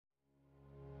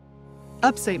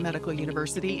Upstate Medical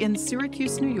University in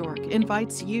Syracuse, New York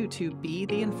invites you to be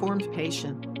the informed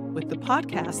patient with the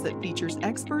podcast that features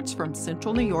experts from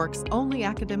Central New York's only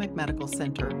academic medical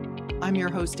center. I'm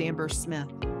your host, Amber Smith.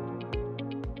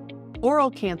 Oral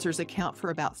cancers account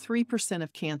for about 3%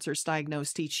 of cancers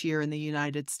diagnosed each year in the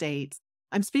United States.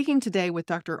 I'm speaking today with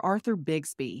Dr. Arthur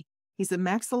Bigsby. He's a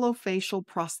maxillofacial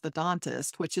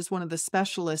prosthodontist, which is one of the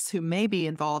specialists who may be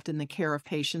involved in the care of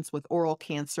patients with oral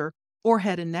cancer or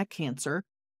head and neck cancer.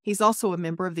 He's also a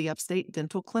member of the Upstate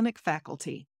Dental Clinic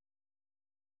faculty.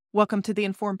 Welcome to the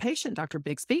Informed Patient, Dr.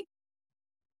 Bigsby.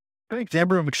 Thanks,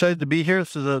 Amber. I'm excited to be here.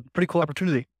 This is a pretty cool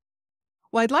opportunity.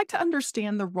 Well, I'd like to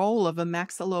understand the role of a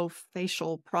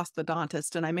maxillofacial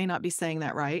prosthodontist, and I may not be saying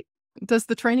that right. Does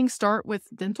the training start with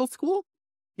dental school?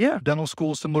 Yeah, dental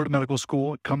school is similar to medical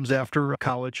school. It comes after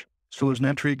college. So there's an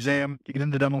entry exam. You get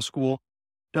into dental school.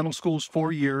 Dental school is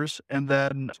 4 years, and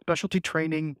then specialty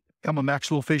training, become a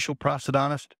maxillofacial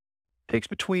prosthodontist, takes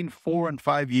between 4 and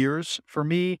 5 years. For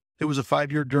me, it was a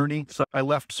 5-year journey. So I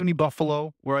left SUNY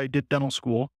Buffalo, where I did dental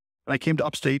school, and I came to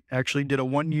Upstate, actually did a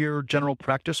 1-year general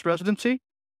practice residency,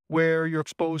 where you're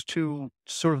exposed to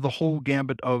sort of the whole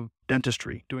gambit of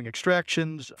dentistry, doing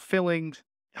extractions, fillings,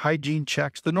 hygiene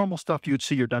checks, the normal stuff you would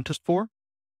see your dentist for.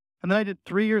 And then I did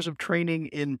 3 years of training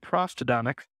in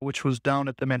prosthodontics, which was down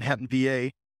at the Manhattan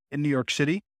VA in New York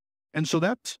City. And so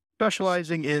that's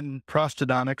specializing in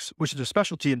prosthodontics, which is a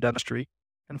specialty in dentistry,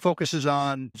 and focuses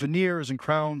on veneers and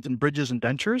crowns and bridges and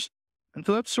dentures. And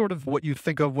so that's sort of what you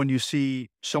think of when you see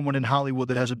someone in Hollywood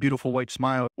that has a beautiful white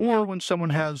smile, or when someone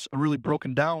has a really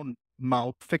broken down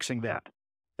mouth, fixing that.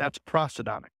 That's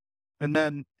prosthodontic. And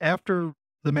then after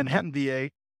the Manhattan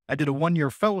VA, I did a 1-year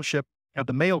fellowship at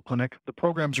the Mayo Clinic. The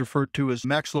program's referred to as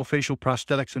maxillofacial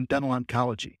prosthetics and dental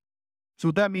oncology. So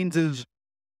what that means is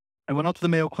I went out to the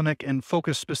Mayo Clinic and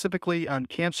focused specifically on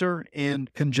cancer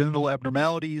and congenital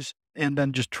abnormalities, and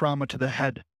then just trauma to the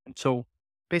head. And so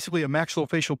basically a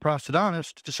maxillofacial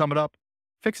prosthodontist, to sum it up,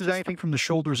 fixes anything from the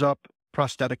shoulders up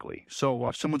prosthetically. So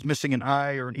if someone's missing an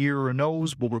eye or an ear or a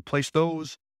nose, we'll replace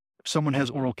those. If someone has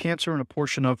oral cancer and a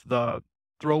portion of the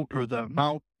throat or the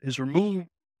mouth is removed,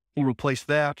 we'll replace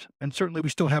that. And certainly we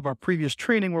still have our previous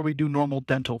training where we do normal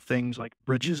dental things like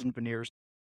bridges and veneers.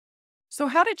 So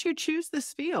how did you choose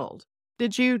this field?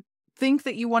 Did you think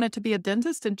that you wanted to be a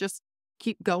dentist and just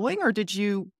keep going? Or did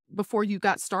you, before you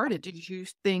got started, did you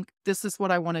think this is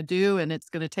what I want to do and it's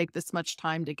going to take this much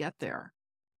time to get there?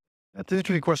 That's an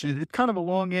interesting question. It's kind of a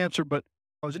long answer, but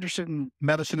I was interested in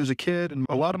medicine as a kid, and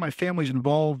a lot of my family's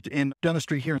involved in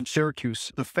dentistry here in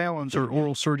Syracuse. The Fallons are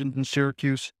oral surgeons in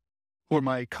Syracuse, who are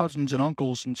my cousins and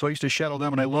uncles, and so I used to shadow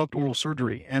them, and I loved oral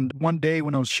surgery. And one day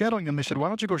when I was shadowing them, they said, why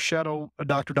don't you go shadow a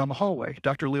doctor down the hallway,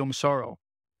 Dr. Leo Massaro.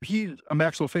 He's a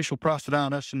maxillofacial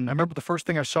prosthodontist, and I remember the first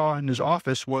thing I saw in his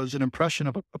office was an impression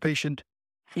of a patient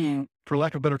who, for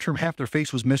lack of a better term, half their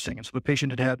face was missing. And so the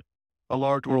patient had a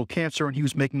large oral cancer, and he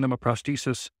was making them a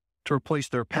prosthesis to replace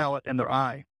their palate and their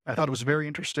eye. I thought it was very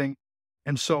interesting.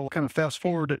 And so kind of fast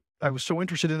forward, I was so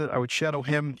interested in it, I would shadow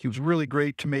him. He was really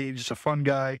great to me, just a fun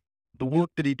guy. The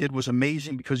work that he did was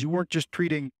amazing because you weren't just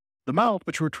treating the mouth,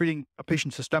 but you were treating a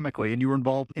patient systemically, and you were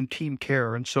involved in team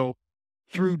care. And so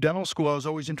through dental school, I was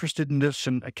always interested in this,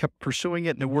 and I kept pursuing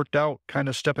it, and it worked out kind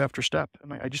of step after step.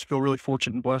 And I just feel really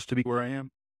fortunate and blessed to be where I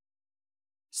am.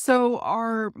 So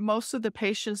are most of the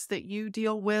patients that you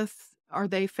deal with, are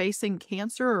they facing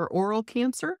cancer or oral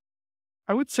cancer?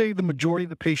 I would say the majority of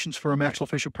the patients for a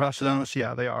maxillofacial prosthodontist,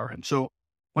 yeah, they are. And so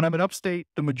when I'm in Upstate,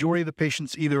 the majority of the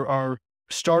patients either are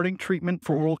starting treatment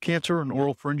for oral cancer and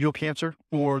oral pharyngeal cancer,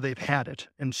 or they've had it.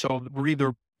 And so we're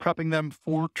either prepping them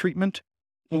for treatment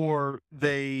or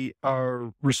they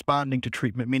are responding to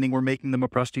treatment, meaning we're making them a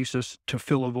prosthesis to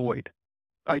fill a void.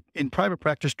 I, in private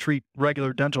practice, treat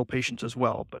regular dental patients as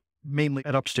well, but mainly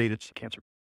at Upstate, it's cancer.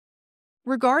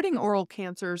 Regarding oral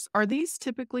cancers, are these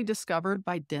typically discovered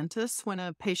by dentists when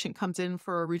a patient comes in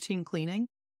for a routine cleaning?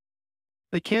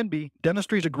 They can be.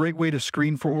 Dentistry is a great way to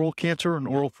screen for oral cancer and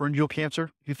oral pharyngeal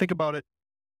cancer. If you think about it,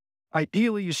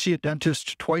 ideally you see a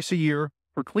dentist twice a year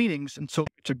for cleanings, and so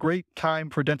it's a great time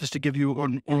for a dentist to give you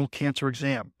an oral cancer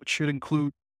exam, which should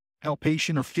include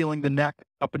palpation or feeling the neck,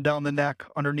 up and down the neck,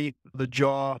 underneath the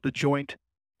jaw, the joint,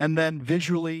 and then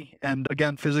visually and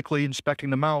again physically inspecting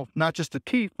the mouth, not just the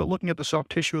teeth, but looking at the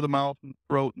soft tissue of the mouth and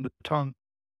throat and the tongue,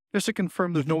 just to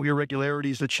confirm there's no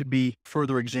irregularities that should be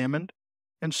further examined.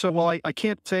 And so while I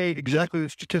can't say exactly the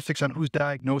statistics on who's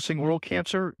diagnosing oral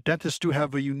cancer, dentists do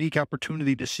have a unique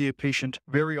opportunity to see a patient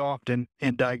very often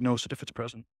and diagnose it if it's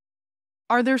present.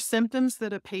 Are there symptoms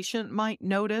that a patient might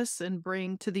notice and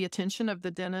bring to the attention of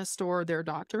the dentist or their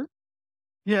doctor?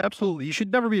 Yeah, absolutely. You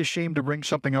should never be ashamed to bring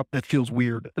something up that feels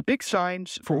weird. The big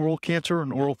signs for oral cancer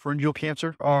and oral pharyngeal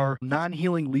cancer are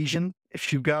non-healing lesion.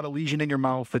 If you've got a lesion in your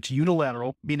mouth that's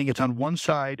unilateral, meaning it's on one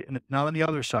side and it's not on the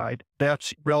other side,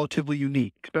 that's relatively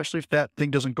unique, especially if that thing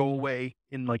doesn't go away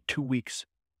in like 2 weeks.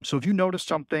 So if you notice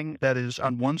something that is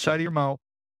on one side of your mouth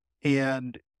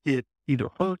and it either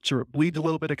hurts or it bleeds a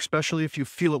little bit, especially if you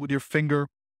feel it with your finger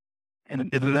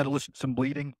and that elicits some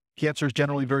bleeding. Cancer is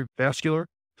generally very vascular.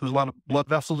 So there's a lot of blood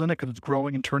vessels in it because it's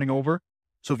growing and turning over.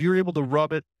 So if you're able to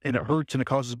rub it and it hurts and it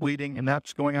causes bleeding and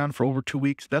that's going on for over 2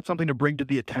 weeks, that's something to bring to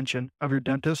the attention of your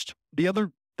dentist. The other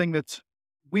thing that's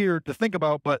weird to think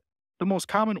about, but the most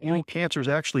common oral cancer is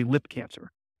actually lip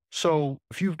cancer. So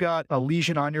if you've got a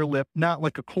lesion on your lip, not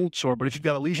like a cold sore, but if you've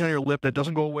got a lesion on your lip that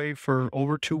doesn't go away for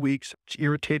over 2 weeks, it's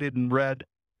irritated and red,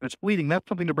 and it's bleeding, that's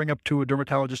something to bring up to a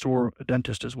dermatologist or a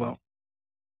dentist as well.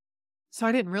 So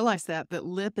I didn't realize that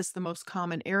lip is the most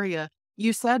common area.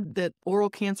 You said that oral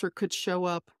cancer could show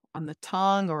up on the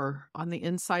tongue or on the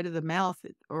inside of the mouth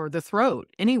or the throat,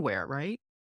 anywhere, right?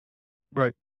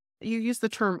 Right. You use the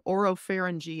term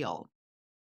oropharyngeal. What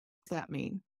does that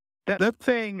mean? That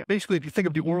thing, basically, if you think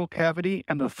of the oral cavity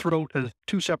and the throat as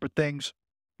two separate things,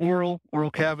 oral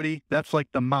cavity, that's like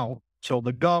the mouth. So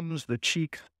the gums, the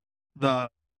cheeks, the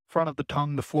front of the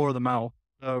tongue, the floor of the mouth.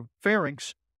 The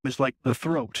pharynx is like the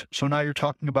throat. So now you're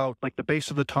talking about like the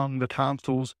base of the tongue, the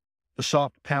tonsils, the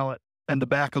soft palate, and the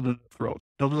back of the throat.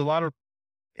 There's a lot of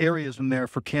areas in there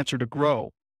for cancer to grow.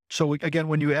 So again,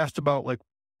 when you asked about like,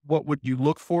 what would you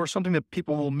look for? Something that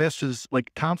people will miss is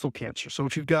like tonsil cancer. So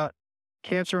if you've got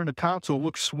cancer in a tonsil, it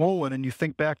looks swollen, and you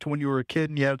think back to when you were a kid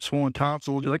and you had swollen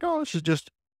tonsils, you're like, oh, this is just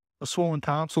a swollen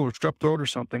tonsil or strep throat or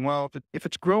something. Well, if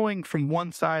it's growing from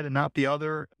one side and not the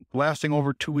other, lasting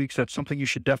over 2 weeks, that's something you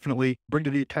should definitely bring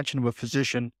to the attention of a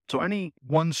physician. So any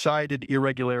one-sided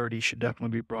irregularity should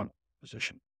definitely be brought to a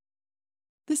physician.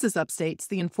 This is Upstate's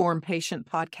The Informed Patient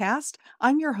podcast.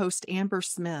 I'm your host, Amber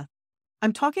Smith.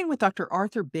 I'm talking with Dr.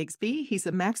 Arthur Bigsby. He's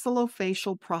a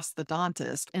maxillofacial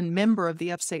prosthodontist and member of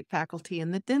the Upstate faculty in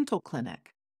the dental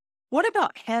clinic. What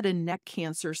about head and neck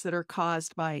cancers that are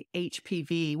caused by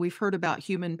HPV? We've heard about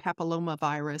human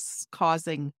papillomavirus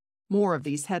causing more of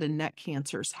these head and neck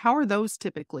cancers. How are those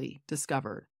typically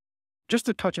discovered? Just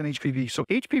to touch on HPV. So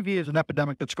HPV is an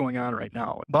epidemic that's going on right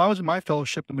now. While I was in my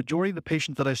fellowship, the majority of the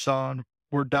patients that I saw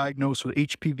were diagnosed with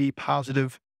HPV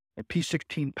positive and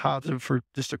P16 positive, for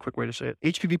just a quick way to say it,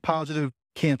 HPV positive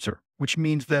cancer, which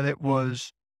means that it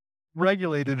was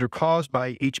regulated or caused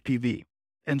by HPV.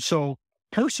 And so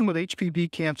person with HPV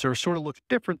cancer sort of looks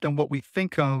different than what we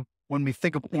think of when we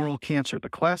think of oral cancer. The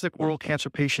classic oral cancer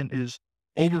patient is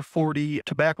over 40,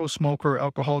 tobacco smoker,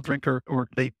 alcohol drinker, or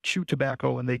they chew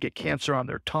tobacco and they get cancer on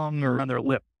their tongue or on their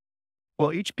lip. Well,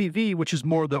 HPV, which is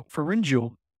more the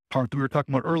pharyngeal part that we were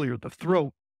talking about earlier, the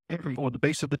throat or the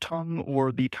base of the tongue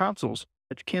or the tonsils,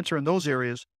 it's cancer in those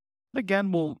areas.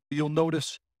 Again, you'll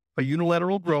notice a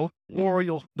unilateral growth, or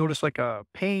you'll notice like a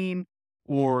pain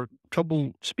or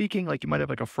trouble speaking, like you might have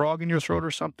like a frog in your throat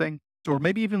or something, or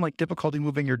maybe even like difficulty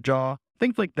moving your jaw,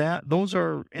 things like that. Those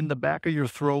are in the back of your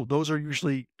throat. Those are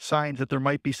usually signs that there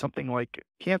might be something like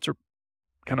cancer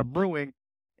kind of brewing.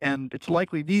 And it's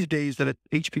likely these days that it's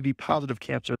HPV positive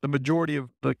cancer. The majority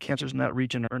of the cancers in that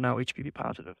region are now HPV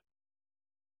positive.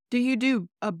 Do you do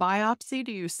a biopsy?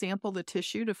 Do you sample the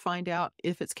tissue to find out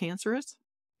if it's cancerous?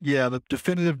 Yeah, the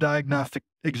definitive diagnostic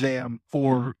exam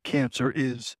for cancer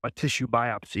is a tissue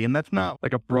biopsy, and that's not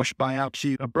like a brush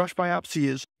biopsy. A brush biopsy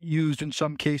is used in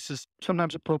some cases,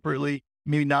 sometimes appropriately,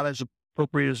 maybe not as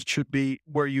appropriate as it should be,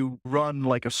 where you run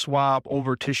like a swab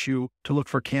over tissue to look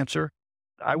for cancer.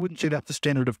 I wouldn't say that's the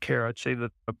standard of care. I'd say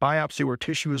that a biopsy where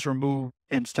tissue is removed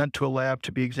and sent to a lab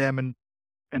to be examined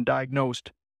and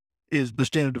diagnosed is the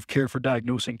standard of care for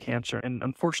diagnosing cancer. And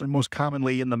unfortunately, most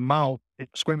commonly in the mouth,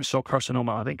 it's squamous cell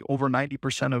carcinoma. I think over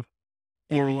 90% of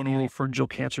oral and oropharyngeal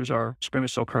cancers are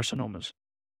squamous cell carcinomas.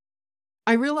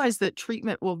 I realize that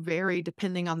treatment will vary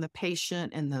depending on the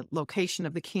patient and the location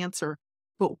of the cancer,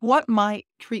 but what might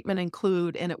treatment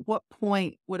include, and at what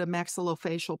point would a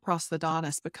maxillofacial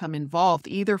prosthodontist become involved,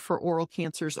 either for oral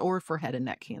cancers or for head and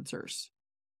neck cancers?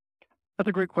 That's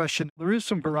a great question. There is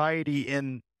some variety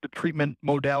in the treatment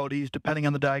modalities depending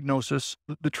on the diagnosis.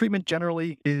 The treatment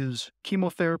generally is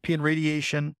chemotherapy and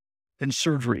radiation and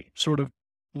surgery, sort of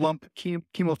lump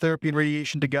chemotherapy and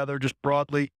radiation together just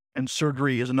broadly, and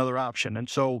surgery is another option. And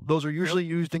so those are usually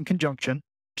used in conjunction.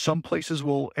 Some places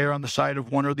will err on the side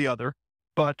of one or the other,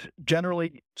 but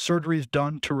generally surgery is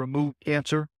done to remove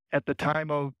cancer. At the time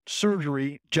of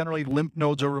surgery, generally lymph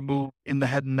nodes are removed in the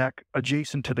head and neck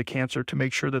adjacent to the cancer to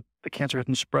make sure that the cancer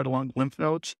hasn't spread along lymph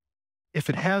nodes. If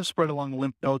it has spread along the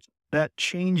lymph nodes, that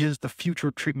changes the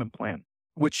future treatment plan,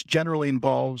 which generally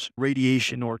involves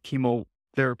radiation or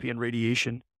chemotherapy and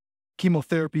radiation.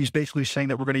 Chemotherapy is basically saying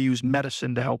that we're going to use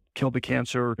medicine to help kill the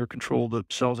cancer or control the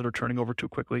cells that are turning over too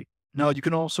quickly. Now, you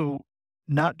can also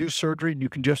not do surgery and you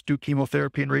can just do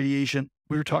chemotherapy and radiation.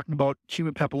 We were talking about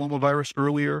human papillomavirus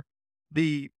earlier.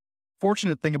 The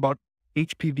fortunate thing about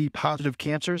HPV positive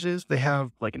cancers is they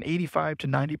have like an 85 to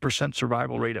 90%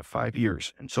 survival rate at 5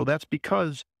 years. And so that's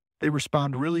because they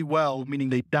respond really well, meaning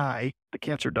they die, the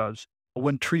cancer does,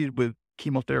 when treated with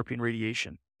chemotherapy and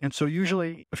radiation. And so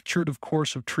usually a curative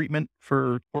course of treatment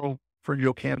for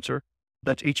oropharyngeal cancer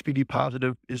that's HPV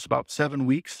positive is about 7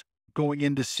 weeks, going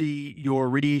in to see your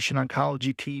radiation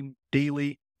oncology team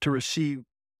daily to receive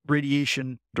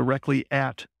radiation directly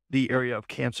at the area of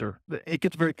cancer. It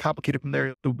gets very complicated from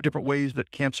there, the different ways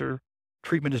that cancer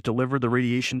treatment is delivered, the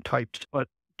radiation types, but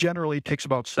generally it takes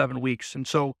about 7 weeks. And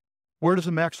so where does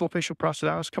the maxillofacial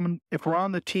prosthodontist come in? If we're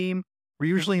on the team, we're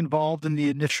usually involved in the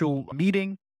initial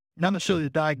meeting, not necessarily the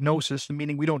diagnosis,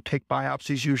 meaning we don't take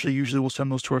biopsies usually. Usually we'll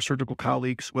send those to our surgical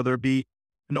colleagues, whether it be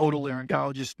an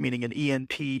otolaryngologist, meaning an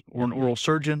ENT, or an oral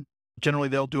surgeon. Generally,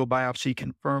 they'll do a biopsy,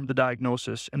 confirm the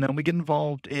diagnosis, and then we get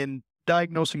involved in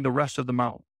diagnosing the rest of the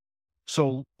mouth.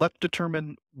 So let's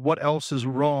determine what else is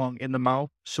wrong in the mouth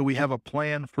so we have a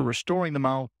plan for restoring the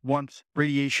mouth once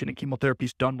radiation and chemotherapy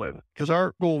is done with. Because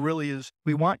our goal really is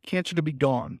we want cancer to be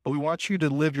gone, but we want you to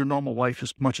live your normal life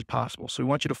as much as possible. So we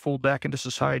want you to fold back into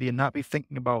society and not be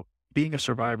thinking about being a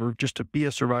survivor, just to be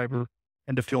a survivor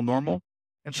and to feel normal.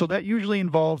 And so that usually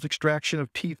involves extraction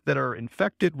of teeth that are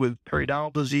infected with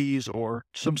periodontal disease or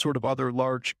some sort of other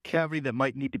large cavity that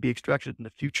might need to be extracted in the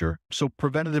future. So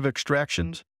preventative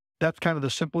extractions. That's kind of the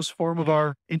simplest form of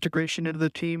our integration into the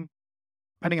team.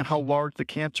 Depending on how large the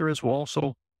cancer is, we'll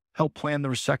also help plan the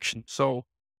resection. So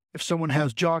if someone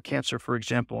has jaw cancer, for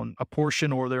example, and a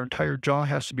portion or their entire jaw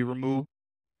has to be removed,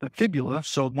 the fibula,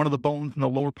 so one of the bones in the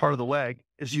lower part of the leg,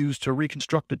 is used to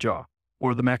reconstruct the jaw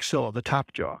or the maxilla, the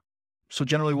top jaw. So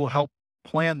generally we'll help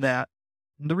plan that.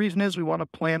 And the reason is we want to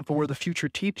plan for where the future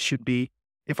teeth should be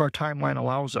if our timeline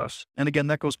allows us. And again,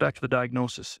 that goes back to the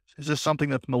diagnosis. Is this something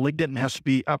that's malignant and has to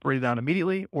be operated on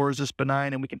immediately, or is this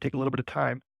benign and we can take a little bit of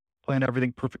time, plan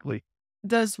everything perfectly?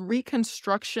 Does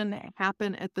reconstruction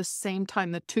happen at the same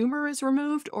time the tumor is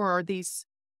removed, or are these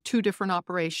two different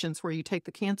operations where you take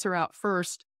the cancer out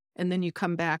first and then you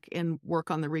come back and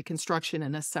work on the reconstruction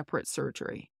in a separate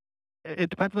surgery? It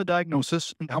depends on the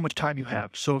diagnosis and how much time you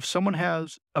have. So if someone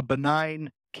has a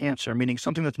benign cancer, meaning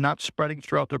something that's not spreading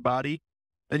throughout their body,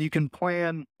 then you can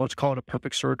plan, let's call it a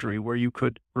perfect surgery, where you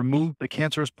could remove the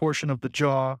cancerous portion of the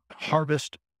jaw,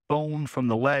 harvest bone from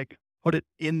the leg, put it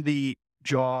in the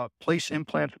jaw, place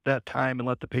implants at that time, and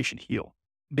let the patient heal.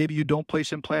 Maybe you don't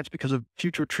place implants because of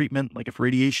future treatment, like if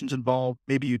radiation's involved,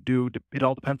 maybe you do. It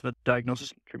all depends on the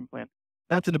diagnosis and treatment plan.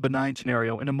 That's in a benign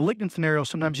scenario. In a malignant scenario,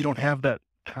 sometimes you don't have that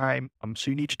time.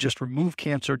 So you need to just remove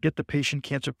cancer, get the patient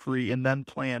cancer-free, and then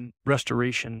plan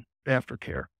restoration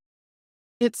aftercare.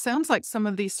 It sounds like some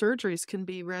of these surgeries can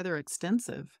be rather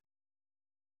extensive.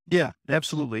 Yeah,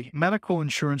 absolutely. Medical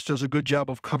insurance does a good job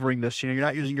of covering this. You're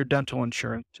not using your dental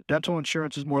insurance. Dental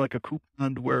insurance is more like a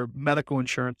coupon where medical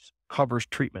insurance covers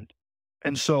treatment.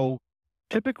 And so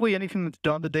typically anything that's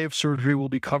done the day of surgery will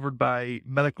be covered by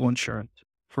medical insurance.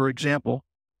 For example,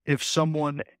 if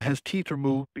someone has teeth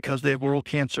removed because they have oral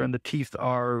cancer and the teeth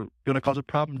are going to cause a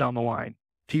problem down the line,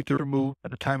 teeth are removed at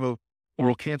the time of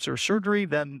oral cancer surgery,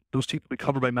 then those teeth will be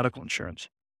covered by medical insurance.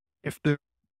 If they're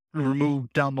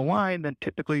removed down the line, then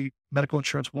typically medical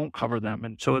insurance won't cover them.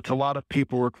 And so it's a lot of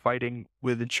paperwork fighting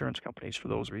with insurance companies for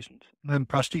those reasons. And then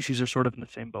prostheses are sort of in the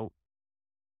same boat.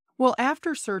 Well,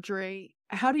 after surgery,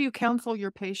 how do you counsel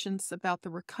your patients about the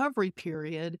recovery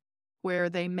period where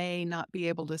they may not be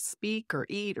able to speak or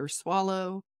eat or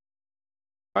swallow?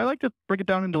 I like to break it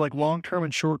down into like long-term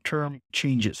and short-term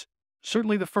changes.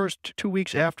 Certainly the first 2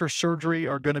 weeks after surgery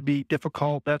are going to be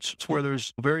difficult. That's where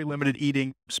there's very limited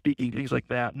eating, speaking, things like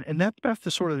that. And that's best to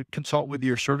sort of consult with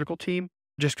your surgical team,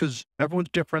 just because everyone's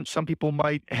different. Some people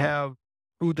might have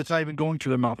food that's not even going through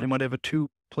their mouth. They might have a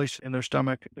tube placed in their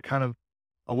stomach to kind of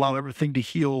allow everything to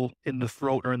heal in the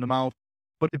throat or in the mouth.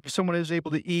 But if someone is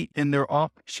able to eat and they're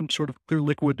off some sort of clear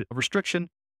liquid restriction,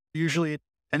 usually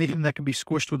anything that can be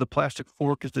squished with a plastic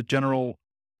fork is the general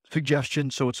suggestion.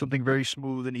 So it's something very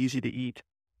smooth and easy to eat.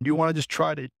 You want to just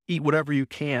try to eat whatever you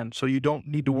can so you don't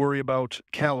need to worry about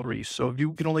calories. So if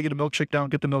you can only get a milkshake down,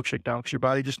 get the milkshake down because your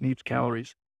body just needs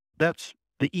calories. That's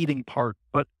the eating part.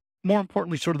 But more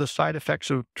importantly, sort of the side effects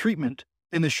of treatment.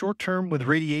 In the short term with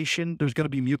radiation, there's going to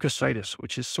be mucositis,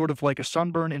 which is sort of like a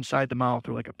sunburn inside the mouth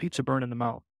or like a pizza burn in the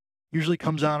mouth. Usually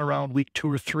comes on around week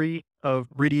 2 or 3 of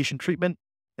radiation treatment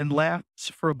and lasts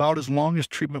for about as long as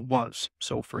treatment was.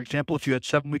 So, for example, if you had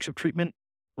 7 weeks of treatment,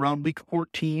 around week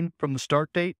 14 from the start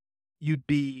date, you'd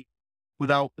be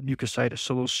without the mucositis,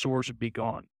 so those sores would be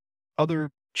gone.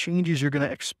 Other changes you're going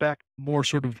to expect, more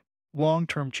sort of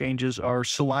long-term changes, are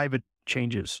saliva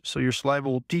changes. So your saliva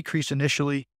will decrease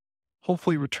initially,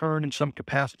 hopefully return in some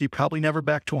capacity, probably never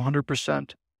back to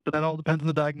 100%, but that all depends on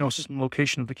the diagnosis and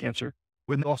location of the cancer.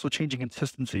 With also changing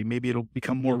consistency, maybe it'll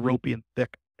become more ropey and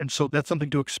thick. And so that's something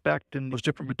to expect, and those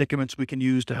different medicaments we can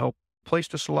use to help place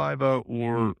the saliva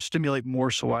or stimulate more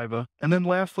saliva. And then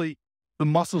lastly, the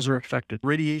muscles are affected.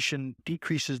 Radiation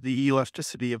decreases the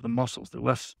elasticity of the muscles. They're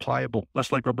less pliable,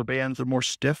 less like rubber bands. They're more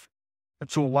stiff.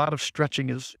 And so a lot of stretching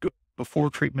is good before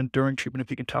treatment, during treatment, if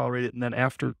you can tolerate it, and then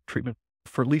after treatment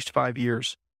for at least 5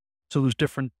 years. So there's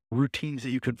different routines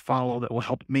that you can follow that will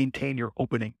help maintain your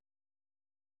opening.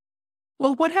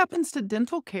 Well, what happens to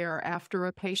dental care after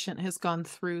a patient has gone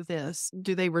through this?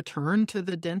 Do they return to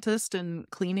the dentist and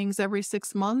cleanings every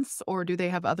 6 months, or do they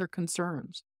have other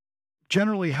concerns?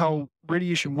 Generally, how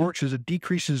radiation works is it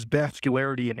decreases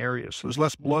vascularity in areas. So there's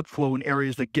less blood flow in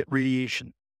areas that get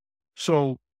radiation.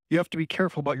 So you have to be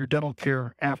careful about your dental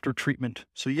care after treatment.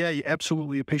 So yeah,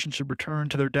 absolutely, a patient should return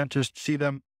to their dentist, see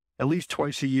them at least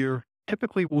twice a year.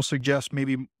 Typically, we'll suggest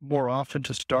maybe more often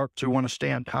to start, so we want to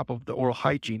stay on top of the oral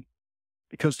hygiene.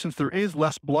 Because since there is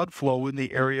less blood flow in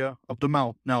the area of the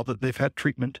mouth now that they've had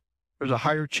treatment, there's a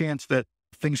higher chance that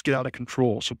things get out of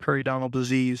control. So periodontal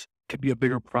disease could be a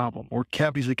bigger problem, or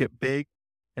cavities that get big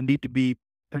and need to be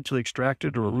potentially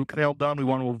extracted or a root canal done. We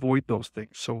want to avoid those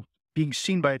things. So being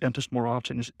seen by a dentist more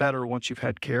often is better once you've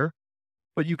had care.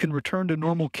 But you can return to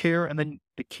normal care, and then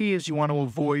the key is you want to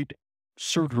avoid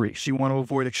surgery. So you want to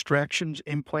avoid extractions,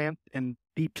 implant, and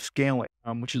deep scaling,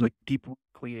 which is like deep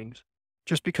cleanings.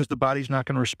 Just because the body's not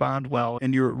going to respond well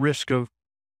and you're at risk of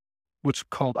what's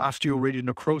called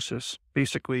osteoradionecrosis,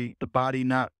 basically the body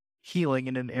not healing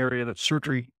in an area that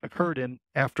surgery occurred in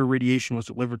after radiation was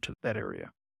delivered to that area.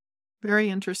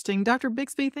 Very interesting. Dr.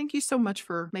 Bigsby, thank you so much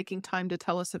for making time to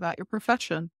tell us about your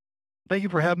profession. Thank you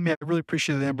for having me. I really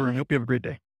appreciate it, Amber, and I hope you have a great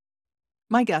day.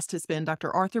 My guest has been Dr.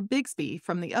 Arthur Bigsby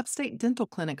from the Upstate Dental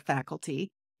Clinic faculty.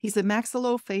 He's a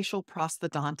maxillofacial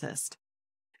prosthodontist.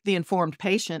 The Informed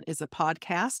Patient is a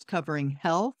podcast covering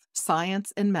health,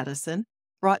 science, and medicine,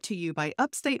 brought to you by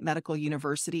Upstate Medical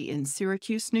University in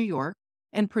Syracuse, New York,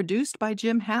 and produced by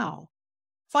Jim Howe.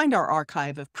 Find our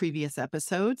archive of previous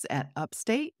episodes at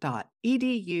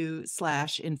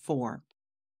upstate.edu/informed.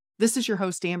 This is your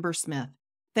host, Amber Smith,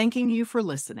 thanking you for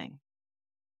listening.